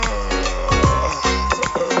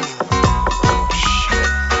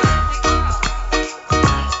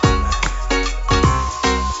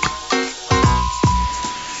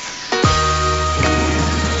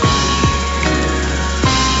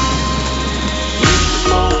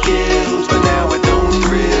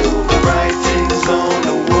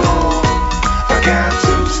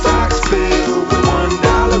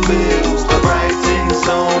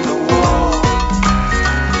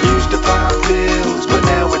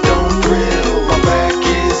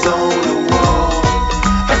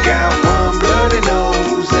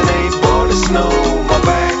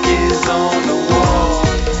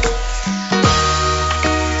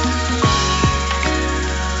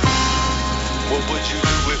What would you do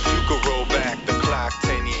if you could roll back the clock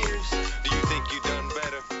 10 years? Do you think you done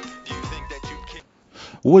better? Do you think that you can?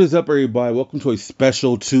 What is up, everybody? Welcome to a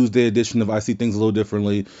special Tuesday edition of I See Things a Little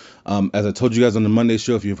Differently. As I told you guys on the Monday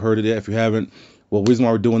show, if you've heard it yet, if you haven't, well, the reason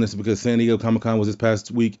why we're doing this is because San Diego Comic Con was this past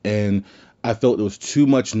week, and I felt there was too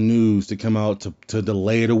much news to come out to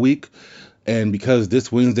delay it a week. And because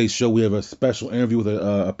this Wednesday show, we have a special interview with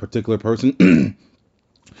a particular person,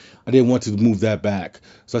 I didn't want to move that back.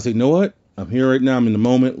 So I said, you know what? I'm here right now. I'm in the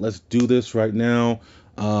moment. Let's do this right now.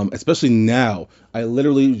 Especially now. I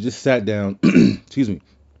literally just sat down. Excuse me.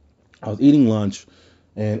 I was eating lunch,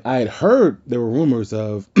 and I had heard there were rumors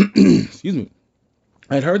of, excuse me,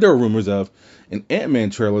 I had heard there were rumors of an Ant-Man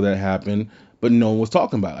trailer that happened, but no one was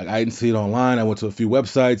talking about it. Like, I didn't see it online. I went to a few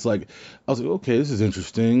websites. Like, I was like, okay, this is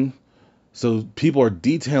interesting. So people are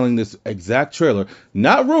detailing this exact trailer,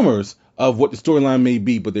 not rumors of what the storyline may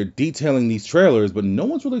be, but they're detailing these trailers, but no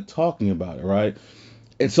one's really talking about it, right?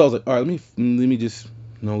 And so I was like, all right, let me just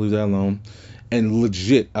leave that alone. And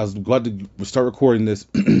legit, I was glad to start recording this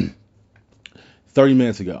 30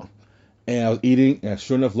 minutes ago. And I was eating, and I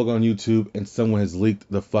sure enough look on YouTube, and someone has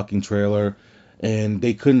leaked the fucking trailer, and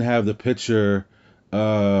they couldn't have the picture.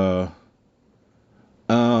 I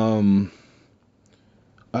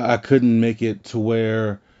couldn't make it to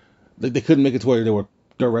where they couldn't make it to where they were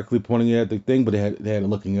directly pointing at the thing, but they had it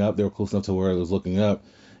looking up. They were close enough to where it was looking up,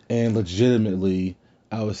 and legitimately,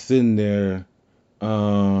 I was sitting there.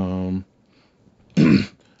 Um,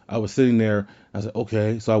 I was sitting there. I was like,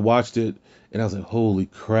 okay. So I watched it, and I was like, holy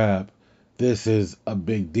crap, this is a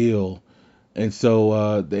big deal. And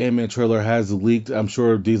so the Ant-Man trailer has leaked. I'm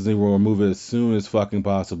sure Disney will remove it as soon as fucking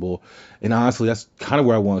possible. And honestly, that's kind of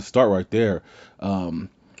where I want to start right there.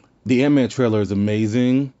 Um, the Ant-Man trailer is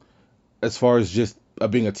amazing as far as just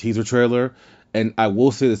being a teaser trailer. And I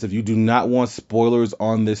will say this, if you do not want spoilers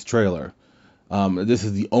on this trailer, this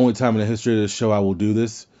is the only time in the history of the show I will do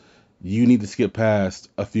this. You need to skip past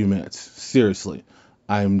a few minutes. Seriously.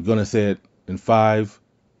 I'm going to say it in 5,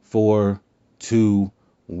 4, 2,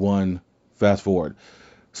 1, fast forward.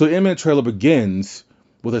 So the Ant-Man trailer begins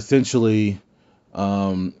with essentially,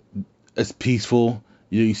 it's peaceful.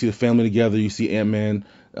 You see the family together. You see Ant-Man,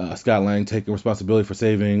 Scott Lang taking responsibility for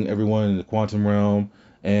saving everyone in the quantum realm,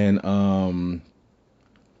 and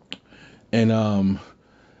they're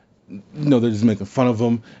just making fun of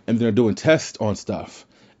him, and they're doing tests on stuff.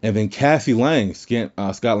 And then Cassie Lang,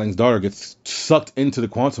 Scott Lang's daughter, gets sucked into the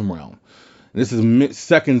quantum realm. And this is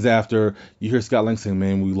seconds after you hear Scott Lang saying,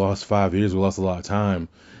 "Man, we lost 5 years. We lost a lot of time."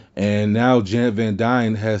 And now Janet Van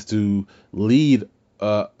Dyne has to lead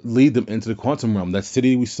them into the quantum realm. That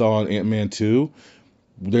city we saw in Ant-Man 2,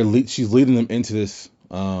 she's leading them into the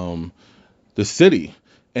city,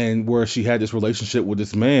 and where she had this relationship with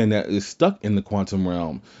this man that is stuck in the quantum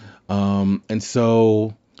realm. And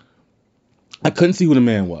so I couldn't see who the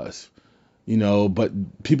man was,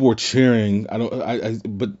 but people were cheering.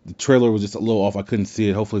 But the trailer was just a little off. I couldn't see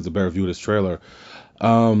it. Hopefully, it's a better view of this trailer.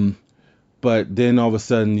 But then all of a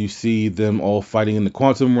sudden, you see them all fighting in the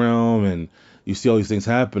quantum realm, and you see all these things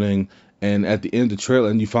happening. And at the end of the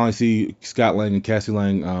trailer, and you finally see Scott Lang and Cassie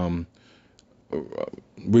Lang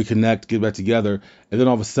reconnect, get back together, and then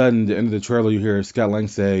all of a sudden, at the end of the trailer, you hear Scott Lang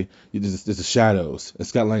say, "There's the shadows," and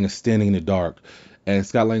Scott Lang is standing in the dark, and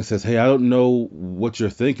Scott Lang says, "Hey, I don't know what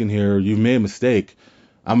you're thinking here. You made a mistake.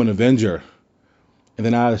 I'm an Avenger." And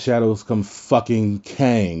then out of the shadows comes fucking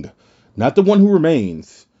Kang, not the one who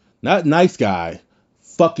remains, not nice guy,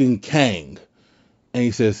 fucking Kang, and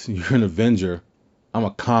he says, "You're an Avenger. I'm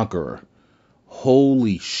a conqueror."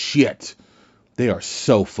 Holy shit. They are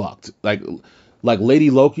so fucked. Like Lady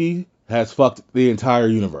Loki has fucked the entire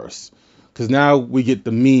universe. Because now we get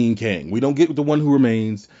the mean King. We don't get the one who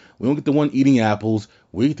remains. We don't get the one eating apples.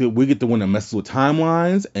 We get the one that messes with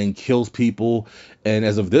timelines and kills people. And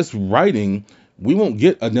as of this writing, we won't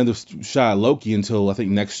get another shot at Loki until I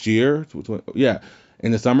think next year. Yeah,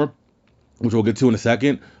 in the summer, which we'll get to in a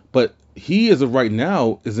second. But he, as of right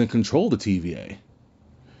now, is in control of the TVA.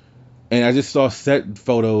 And I just saw set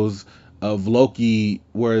photos of Loki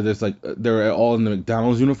where they're all in the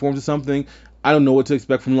McDonald's uniforms or something. I don't know what to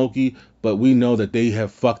expect from Loki, but we know that they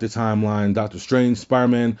have fucked the timeline. Doctor Strange,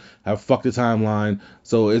 Spider-Man have fucked the timeline.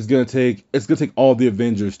 So it's gonna take all the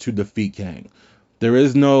Avengers to defeat Kang. There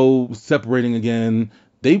is no separating again.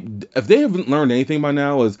 If they haven't learned anything by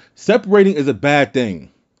now, is separating is a bad thing.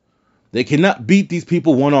 They cannot beat these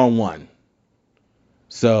people one-on-one.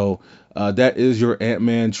 So that is your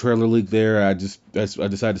Ant-Man trailer leak there. I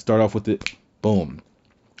decided to start off with it. Boom.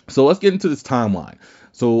 So let's get into this timeline.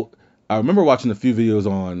 So I remember watching a few videos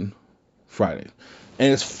on Friday,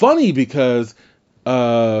 and it's funny because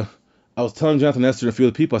I was telling Jonathan Esther and a few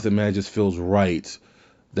other people, I said, man, it just feels right.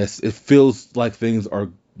 It feels like things are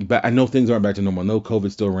back. I know things aren't back to normal. No,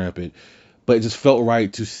 COVID's still rampant, but it just felt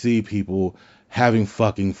right to see people having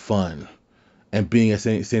fucking fun and being at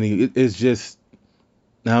San Diego. It's just,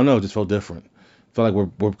 I don't know, it just felt different. Felt like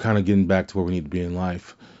we're kind of getting back to where we need to be in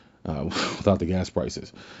life without the gas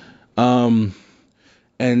prices. Um,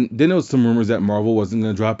 and then there was some rumors that Marvel wasn't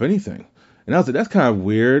going to drop anything. And I was like, that's kind of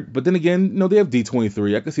weird. But then again, they have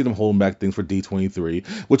D23. I could see them holding back things for D23,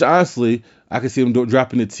 which honestly, I could see them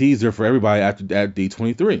dropping the teaser for everybody at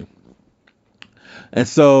D23. And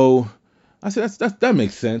so I said, that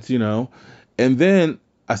makes sense. And then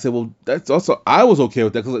I said, well, that's also, I was okay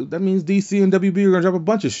with that because that means DC and WB are going to drop a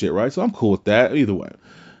bunch of shit, right? So I'm cool with that either way.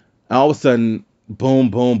 And all of a sudden, boom,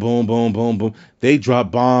 boom, boom, boom, boom, boom. They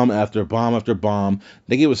dropped bomb after bomb after bomb.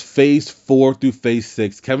 They gave us phase 4 through phase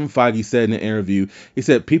 6. Kevin Feige said in an interview, he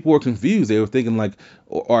said people were confused. They were thinking like,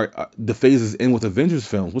 are the phases end with Avengers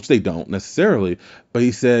films, which they don't necessarily. But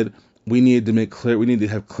he said we needed to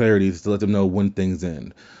have clarity to let them know when things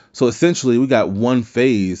end. So essentially, we got one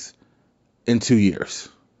phase in 2 years,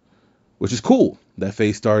 which is cool. That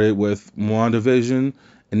phase started with WandaVision,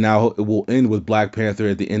 and now it will end with Black Panther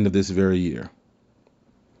at the end of this very year.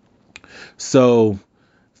 So,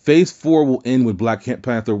 Phase 4 will end with Black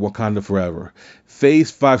Panther Wakanda Forever.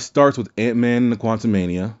 Phase 5 starts with Ant-Man and the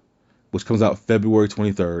Quantumania, which comes out February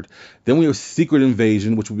 23rd. Then we have Secret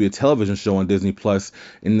Invasion, which will be a television show on Disney Plus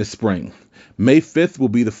in the spring. May 5th will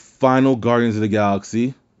be the final Guardians of the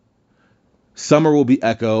Galaxy. Summer will be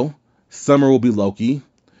Echo. Summer will be Loki.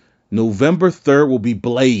 November 3rd will be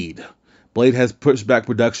Blade. Blade has pushed back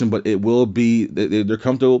production, but it will be, they're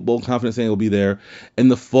comfortable, confident saying it will be there. In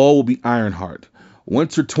the fall will be Ironheart.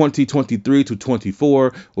 Winter 2023 to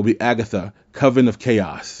 24 will be Agatha, Coven of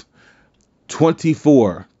Chaos.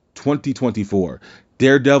 2024,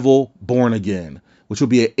 Daredevil, Born Again, which will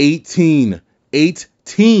be an 18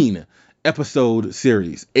 episode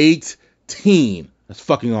series. 18. That's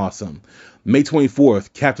fucking awesome. May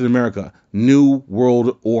 24th, Captain America, New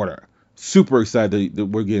World Order. Super excited that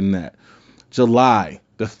we're getting that. July,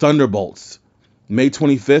 the Thunderbolts. May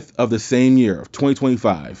 25th of the same year, of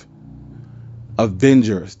 2025.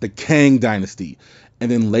 Avengers, the Kang Dynasty.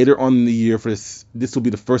 And then later on in the year, for this will be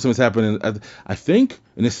the first time it's happening, I think,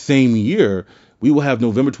 in the same year, we will have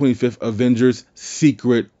November 25th, Avengers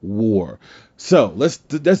Secret War. So, let's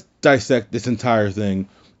dissect this entire thing.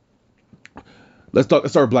 Let's start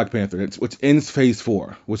with Black Panther, which ends Phase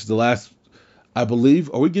 4, which is the last, I believe,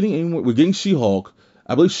 we're getting She-Hulk.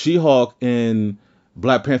 I believe She-Hulk and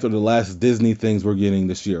Black Panther are the last Disney things we're getting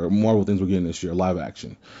this year, or Marvel things we're getting this year, live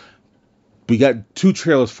action. We got 2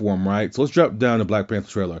 trailers for them, right? So let's drop down the Black Panther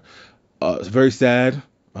trailer. It's very sad,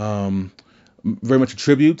 very much a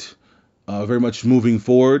tribute, very much moving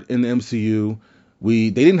forward in the MCU. They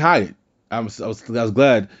didn't hide it. I was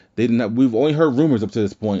glad they didn't. We've only heard rumors up to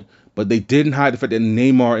this point, but they didn't hide the fact that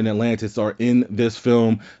Namor and Atlantis are in this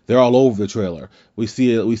film. They're all over the trailer. We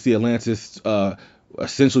see Atlantis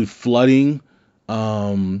essentially flooding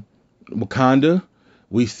Wakanda.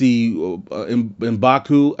 We see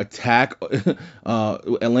M'Baku attack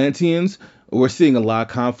Atlanteans. We're seeing a lot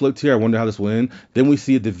of conflict here. I wonder how this will end. Then we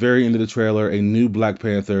see at the very end of the trailer a new Black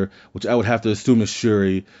Panther, which I would have to assume is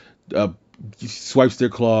Shuri, swipes their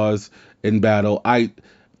claws in battle. I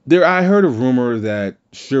heard a rumor that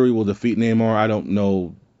Shuri will defeat Namor. I don't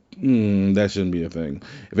know. That shouldn't be a thing.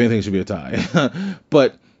 If anything, it should be a tie.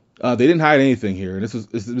 But they didn't hide anything here.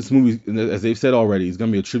 This movie, as they've said already, is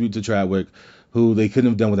going to be a tribute to Chadwick, who they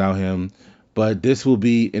couldn't have done without him. But this will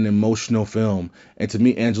be an emotional film. And to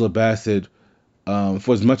me, Angela Bassett,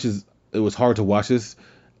 for as much as it was hard to watch this,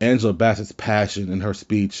 Angela Bassett's passion in her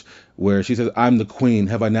speech, where she says, "I'm the queen.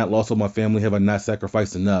 Have I not lost all my family? Have I not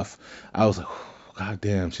sacrificed enough?" I was like, God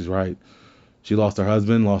damn, she's right. She lost her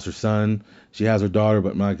husband, lost her son. She has her daughter,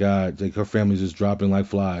 but my God, like, her family's just dropping like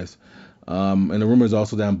flies. And the rumor is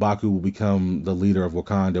also that M'Baku will become the leader of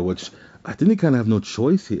Wakanda, which I think they kind of have no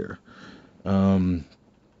choice here. But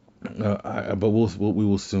we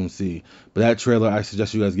will soon see. But that trailer, I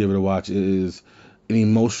suggest you guys give it a watch. It is an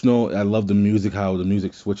emotional. I love the music, how the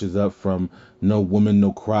music switches up from "No Woman,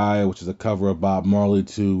 No Cry," which is a cover of Bob Marley,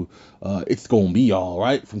 to "It's Gonna Be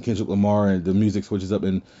Alright" from Kendrick Lamar, and the music switches up,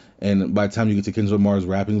 and by the time you get to Kendrick Lamar's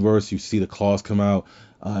rapping verse, you see the claws come out.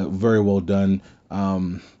 Very well done.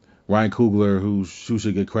 Ryan Coogler, who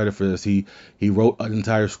should get credit for this, he wrote an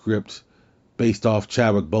entire script based off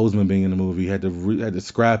Chadwick Boseman being in the movie. Had to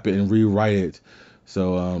scrap it and rewrite it.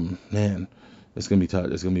 So man, it's gonna be tough.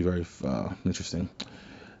 It's gonna be very interesting.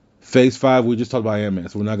 Phase 5, we just talked about Ant-Man,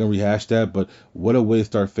 so we're not gonna rehash that. But what a way to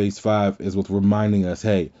start Phase 5 is with reminding us,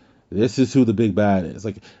 hey, This is who the big bad is.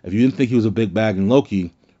 Like, if you didn't think he was a big bad in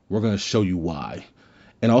Loki, we're gonna show you why,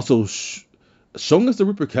 and also showing us the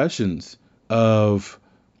repercussions of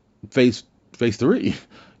phase three.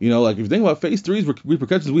 Like, if you think about phase three's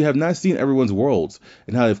repercussions, we have not seen everyone's worlds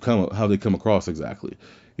and how they come across exactly.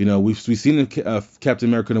 We've seen in Captain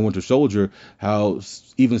America and the Winter Soldier how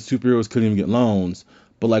even superheroes couldn't even get loans,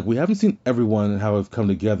 but like we haven't seen everyone and how have come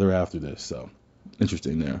together after this. So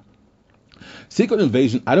interesting there. Secret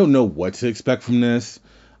Invasion. I don't know what to expect from this.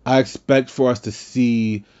 I expect for us to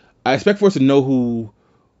see. I expect for us to know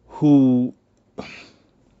who.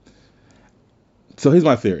 So here's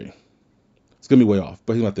my theory. It's gonna be way off,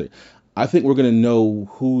 but here's my theory. I think we're gonna know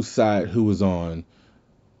whose side who is on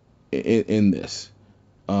in this.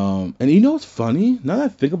 And what's funny? Now that I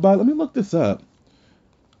think about it, let me look this up.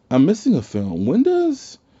 I'm missing a film. When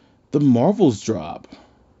does the Marvels drop?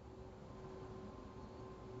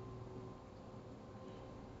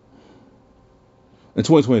 In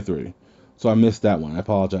 2023. So I missed that one. I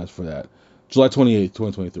apologize for that. July 28th,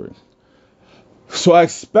 2023. So I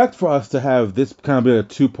expect for us to have this kind of be a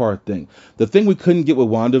two-part thing. The thing we couldn't get with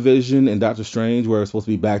WandaVision and Doctor Strange, where it's supposed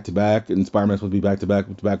to be back-to-back, and Spider-Man's supposed to be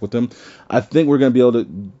back-to-back with them, I think we're going to be able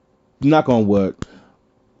to, knock on wood,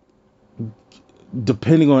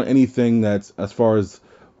 depending on anything that's as far as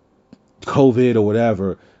COVID or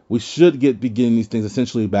whatever, we should be getting these things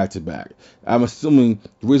essentially back-to-back. I'm assuming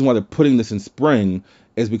the reason why they're putting this in spring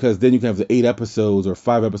is because then you can have the 8 episodes or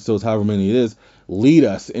 5 episodes, however many it is, lead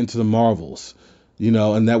us into the Marvels.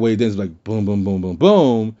 And that way then it's like boom, boom, boom, boom,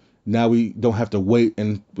 boom. Now we don't have to wait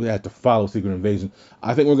and we have to follow Secret Invasion.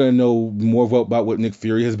 I think we're going to know more about what Nick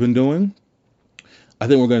Fury has been doing. I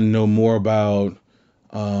think we're going to know more about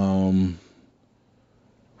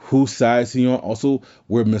whose side is he on. Also,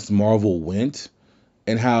 where Miss Marvel went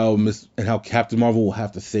and how Captain Marvel will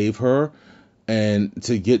have to save her and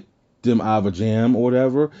to get them out of a jam or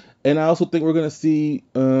whatever. And I also think we're going to see,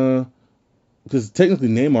 because technically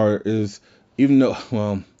Namor is, even though,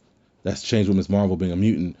 well, that's changed with Miss Marvel being a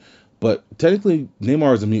mutant, but technically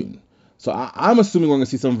Namor is a mutant. So I'm assuming we're going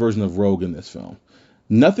to see some version of Rogue in this film.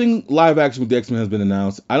 Nothing live action with the X-Men has been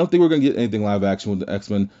announced. I don't think we're going to get anything live action with the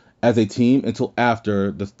X-Men as a team until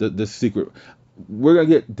after the secret. We're going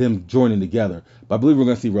to get them joining together. But I believe we're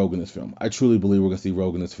going to see Rogue in this film. I truly believe we're going to see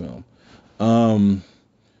Rogue in this film.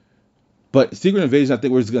 But Secret Invasion, I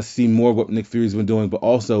think we're just going to see more of what Nick Fury's been doing, but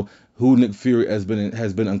also who Nick Fury has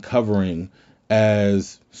been uncovering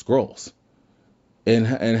as Skrulls, and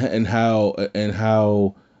how I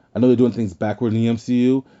know they're doing things backward in the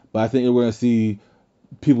MCU, but I think we're going to see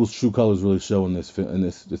people's true colors really show in this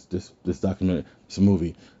documentary,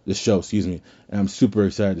 this show, excuse me, and I'm super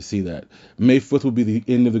excited to see that. May 5th will be the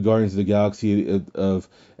end of the Guardians of the Galaxy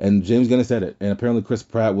and James Gunn said it, and apparently Chris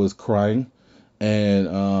Pratt was crying,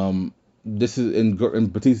 and this is,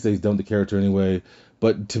 and Batista says don't the character anyway,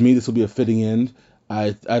 but to me this will be a fitting end.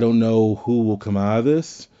 I don't know who will come out of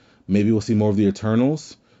this. Maybe we'll see more of the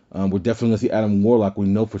Eternals. We're definitely going to see Adam Warlock. We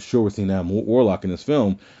know for sure we're seeing Adam Warlock in this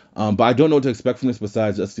film. But I don't know what to expect from this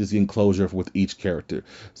besides just seeing closure with each character.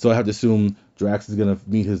 So I have to assume Drax is going to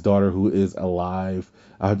meet his daughter who is alive.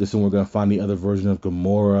 I have to assume we're going to find the other version of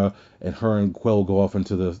Gamora, and her and Quill go off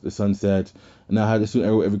into the sunset. And I have to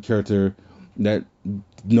assume every character that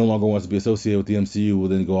no longer wants to be associated with the MCU will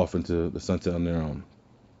then go off into the sunset on their own.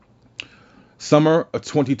 Summer of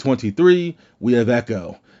 2023, we have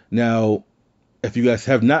Echo. Now, if you guys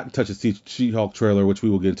have not touched the She-Hulk trailer, which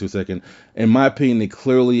we will get into in a second, in my opinion, they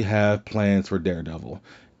clearly have plans for Daredevil.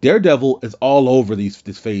 Daredevil is all over this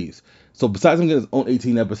phase. So besides him getting his own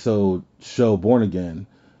 18-episode show, Born Again,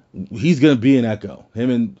 he's going to be in Echo.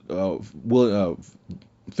 Him and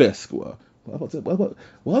Fisk. I was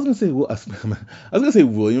going to say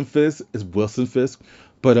William Fisk. It's Wilson Fisk.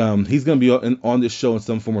 But he's going to be on this show in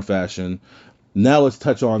some form or fashion. Now let's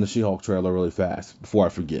touch on the She-Hulk trailer really fast before I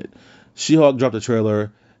forget. She-Hulk dropped a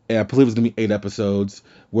trailer, and I believe it's going to be 8 episodes,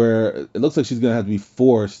 where it looks like she's going to have to be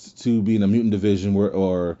forced to be in a mutant division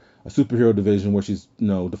or a superhero division where she's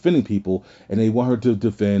defending people, and they want her to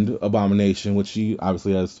defend Abomination, which she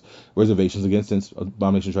obviously has reservations against since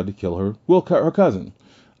Abomination tried to kill her cousin.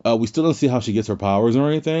 We still don't see how she gets her powers or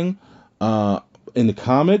anything. In the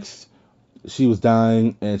comics, she was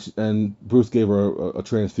dying, and Bruce gave her a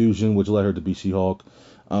transfusion, which led her to be She-Hulk.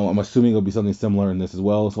 I'm assuming it'll be something similar in this as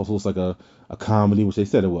well. It also looks like a comedy, which they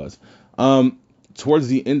said it was. Towards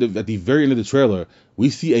the end at the very end of the trailer, we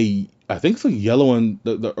see I think it's a yellow and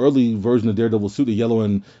the early version of Daredevil suit, the yellow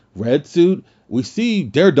and red suit. We see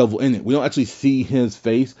Daredevil in it. We don't actually see his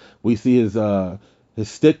face. We see his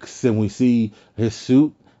sticks, and we see his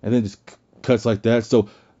suit, and then just cuts like that. So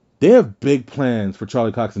They have big plans for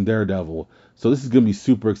Charlie Cox and Daredevil, so this is gonna be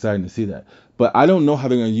super exciting to see that. But I don't know how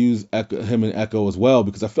they're gonna use him and Echo as well,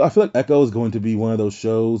 because I feel like Echo is going to be one of those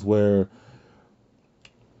shows where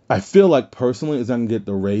I feel like personally it's not gonna get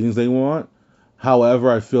the ratings they want.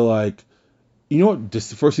 However, I feel like,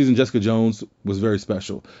 this first season Jessica Jones was very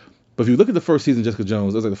special. But if you look at the first season Jessica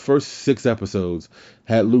Jones, it was like the first 6 episodes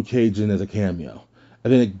had Luke Cage in as a cameo,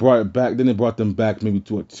 and then it brought it back. Then it brought them back maybe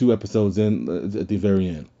 2 episodes in at the very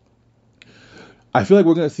end. I feel like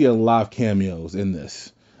we're gonna see a lot of cameos in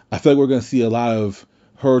this. I feel like we're gonna see a lot of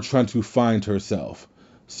her trying to find herself.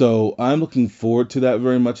 So I'm looking forward to that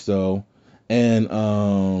very much so, and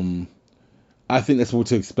I think that's what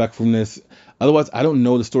to expect from this. Otherwise, I don't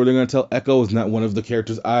know the story they're gonna tell. Echo is not one of the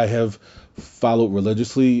characters I have followed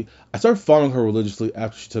religiously. I started following her religiously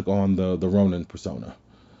after she took on the Ronin persona.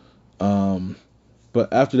 Um,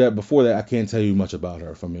 but after that, before that, I can't tell you much about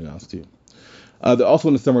her, if I'm being honest with you. Also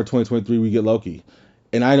in the summer of 2023, we get Loki,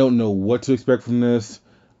 and I don't know what to expect from this.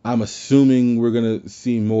 I'm assuming we're gonna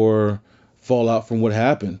see more fallout from what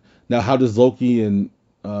happened. Now, how does Loki and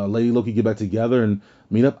Lady Loki get back together and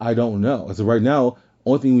meet up? I don't know. As of right now,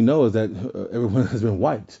 only thing we know is that everyone has been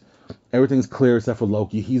wiped. Everything's clear except for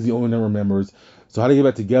Loki. He's the only one that remembers. So how they get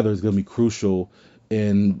back together is gonna be crucial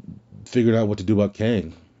in figuring out what to do about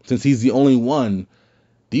Kang. Since he's the only one,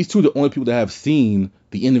 these two are the only people that have seen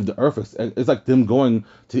the end of the earth. It's like them going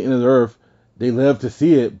to the end of the earth. They live to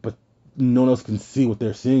see it, but no one else can see what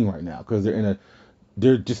they're seeing right now because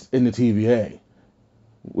they're just in the TVA,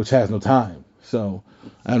 which has no time. So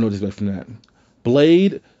I don't know what to expect from that.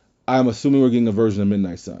 Blade, I'm assuming we're getting a version of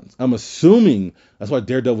Midnight Suns. I'm assuming that's why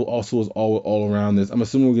Daredevil also is all around this. I'm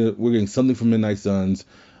assuming we're getting something from Midnight Suns.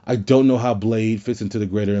 I don't know how Blade fits into the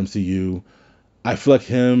greater MCU. I feel like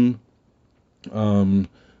him,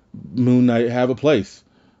 Moon Knight have a place.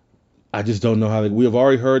 I just don't know how we have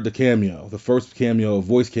already heard the first cameo,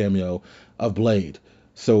 voice cameo of Blade.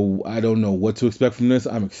 So I don't know what to expect from this.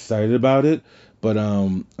 I'm excited about it, but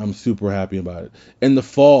I'm super happy about it. In the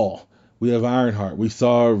fall, we have Ironheart. We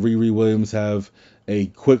saw Riri Williams have a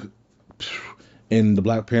quick in the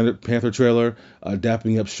Black Panther trailer,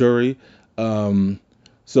 dapping up Shuri.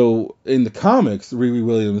 So in the comics, Riri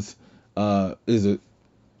Williams is a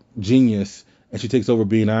genius, and she takes over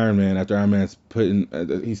being Iron Man after Iron Man's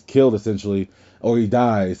he's killed essentially, or he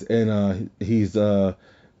dies, and he's kind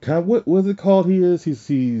of what is it called?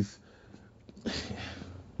 He's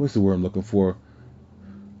what's the word I'm looking for?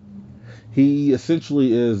 He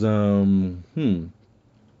essentially is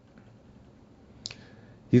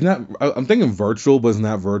he's not. I'm thinking virtual, but it's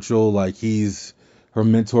not virtual. Like he's her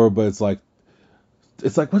mentor, but it's like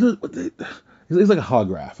he's like a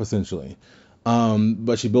holograph essentially.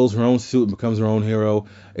 But she builds her own suit and becomes her own hero.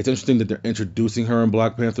 It's interesting that they're introducing her in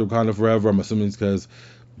Black Panther Wakanda Forever. I'm assuming it's because,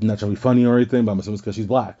 not trying to be funny or anything, but I'm assuming it's because she's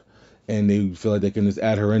black. And they feel like they can just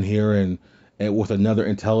add her in here and with another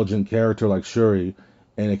intelligent character like Shuri,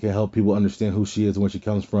 and it can help people understand who she is and where she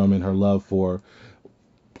comes from and her love for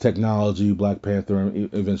technology, Black Panther,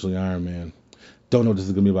 and eventually Iron Man. Don't know what this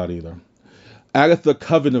is going to be about either. Agatha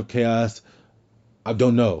Coven of Chaos, I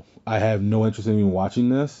don't know. I have no interest in even watching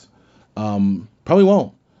this. Probably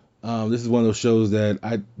won't. This is one of those shows that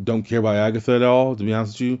I don't care about Agatha at all, to be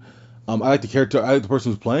honest with you. I like the character, I like the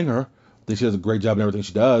person who's playing her. I think she does a great job in everything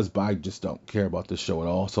she does, but I just don't care about this show at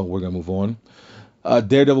all, so we're going to move on.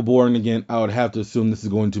 Daredevil Born Again, I would have to assume this is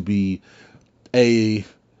going to be a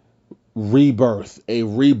rebirth, a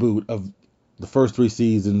reboot of the first 3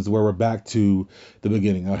 seasons where we're back to the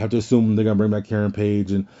beginning. I would have to assume they're going to bring back Karen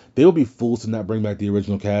Page, and they would be fools to not bring back the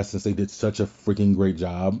original cast since they did such a freaking great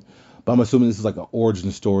job. But I'm assuming this is like an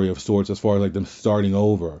origin story of sorts as far as like them starting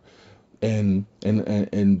over and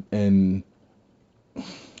them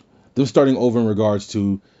starting over in regards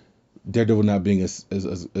to Daredevil not being as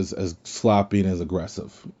sloppy and as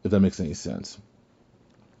aggressive, if that makes any sense.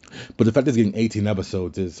 But the fact that it's getting 18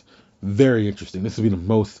 episodes is very interesting. This will be the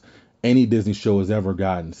most any Disney show has ever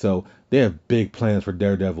gotten. So they have big plans for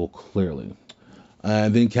Daredevil, clearly.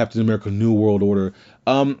 And then Captain America: New World Order.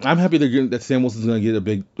 I'm happy that Sam Wilson's going to get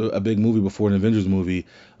a big movie before an Avengers movie.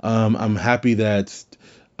 I'm happy that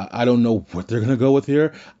I don't know what they're going to go with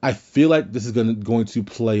here. I feel like this is going to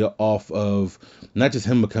play off of not just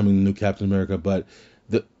him becoming the new Captain America, but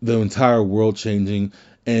the entire world changing.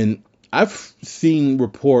 And I've seen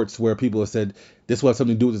reports where people have said this will have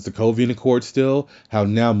something to do with the Sokovian Accord still, how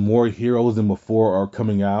now more heroes than before are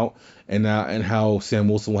coming out, and how Sam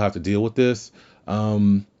Wilson will have to deal with this.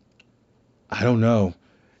 I don't know.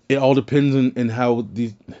 It all depends on how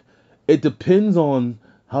it depends on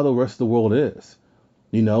how the rest of the world is.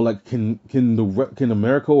 Like can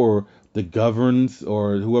America or the governs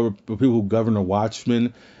or whoever the people who govern the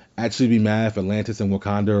Watchmen actually be mad if Atlantis and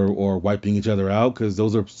Wakanda or wiping each other out because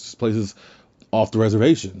those are places off the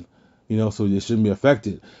reservation, so it shouldn't be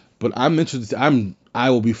affected. But I'm interested. I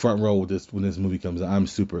will be front row with this when this movie comes out. I'm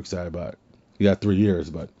super excited about it. You got 3 years,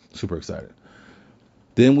 but super excited.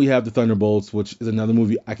 Then we have the Thunderbolts, which is another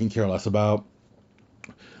movie I can care less about.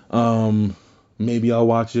 Maybe I'll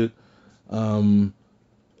watch it.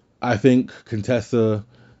 I think Contessa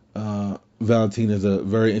Valentine is a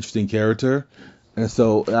very interesting character, and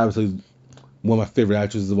so obviously one of my favorite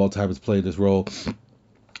actresses of all time has played this role.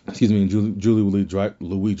 Excuse me, Julie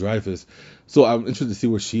Louis-Dreyfus. So I'm interested to see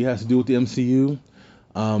what she has to do with the MCU.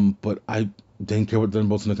 But I didn't care what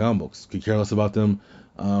Thunderbolts in the comic books. Could care less about them.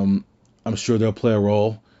 I'm sure they'll play a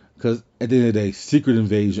role because at the end of the day,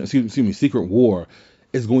 Secret War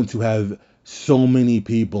is going to have so many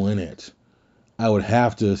people in it. I would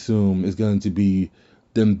have to assume it's going to be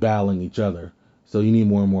them battling each other. So you need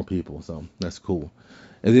more and more people. So that's cool.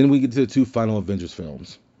 And then we get to the 2 final Avengers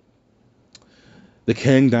films. The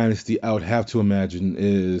Kang Dynasty, I would have to imagine,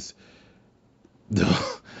 is going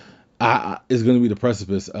to be the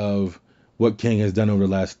precipice of what Kang has done over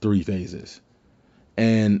the last 3 phases.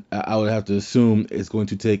 And I would have to assume it's going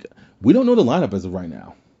to take... We don't know the lineup as of right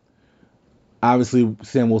now. Obviously,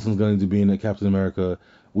 Sam Wilson's going to be in Captain America.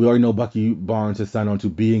 We already know Bucky Barnes has signed on to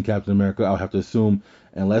be in Captain America. I would have to assume,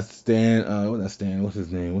 unless what's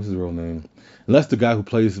his name? What's his real name? Unless the guy who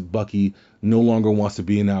plays Bucky no longer wants to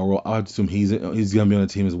be in that role, I would assume he's going to be on the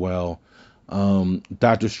team as well.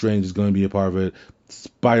 Doctor Strange is going to be a part of it.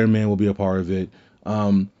 Spider-Man will be a part of it.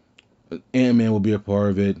 Ant-Man will be a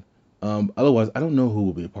part of it. Otherwise, I don't know who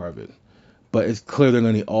will be a part of it. But it's clear they're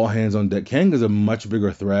going to need all hands on deck. Kang is a much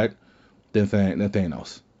bigger threat than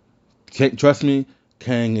Thanos. Trust me,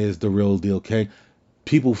 Kang is the real deal. Kang,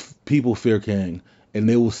 people fear Kang, and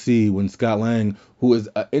they will see when Scott Lang, who is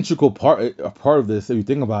an integral part of this, if you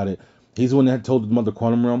think about it, he's the one that told them about the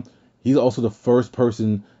quantum realm. He's also the first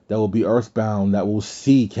person that will be Earthbound that will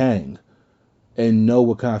see Kang and know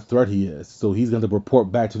what kind of threat he is. So he's going to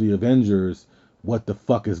report back to the Avengers what the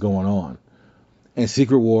fuck is going on. And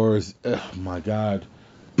Secret Wars, oh my god,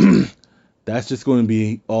 that's just going to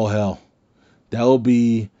be all hell. That will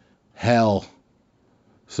be hell.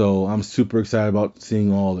 So I'm super excited about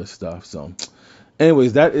seeing all this stuff. So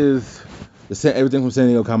anyways, that is everything from San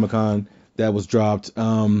Diego Comic-Con that was dropped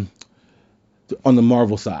on the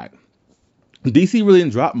Marvel side. DC really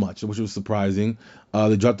didn't drop much, which was surprising.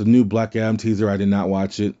 They dropped the new Black Adam teaser. I did not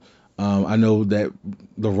watch it. I know that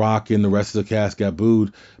The Rock and the rest of the cast got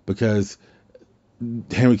booed because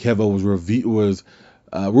Henry Cavill was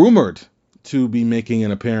rumored to be making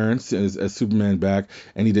an appearance as Superman back,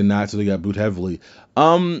 and he did not, so they got booed heavily.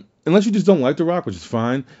 Unless you just don't like The Rock, which is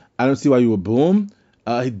fine, I don't see why you would boo him.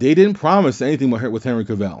 They didn't promise anything with Henry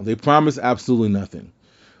Cavill. They promised absolutely nothing.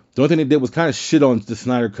 The only thing they did was kind of shit on the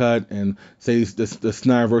Snyder Cut and say the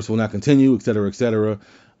Snyderverse will not continue, etc., etc.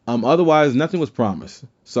 Otherwise, nothing was promised.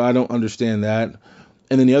 So I don't understand that.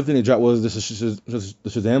 And then the other thing they dropped was the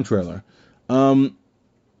Shazam trailer.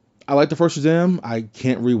 I like the first Shazam. I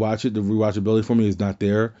can't rewatch it. The rewatchability for me is not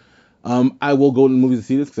there. I will go to the movies to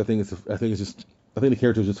see this because I think the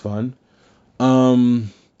character is just fun.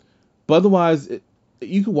 But otherwise,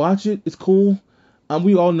 you can watch it. It's cool.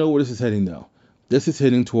 We all know where this is heading though. This is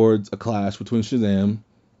heading towards a clash between Shazam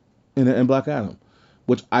and Black Adam,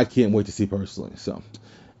 which I can't wait to see personally. So,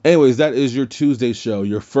 anyways, that is your Tuesday show,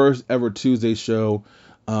 your first ever Tuesday show,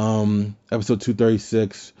 episode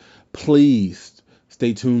 236. Please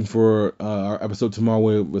stay tuned for our episode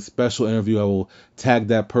tomorrow with a special interview. I will tag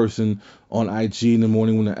that person on IG in the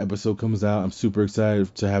morning when the episode comes out. I'm super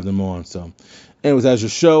excited to have them on. So, anyways, that's your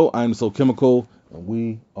show. I'm Soul Chemical, and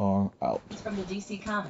we are out. From the DC Comics.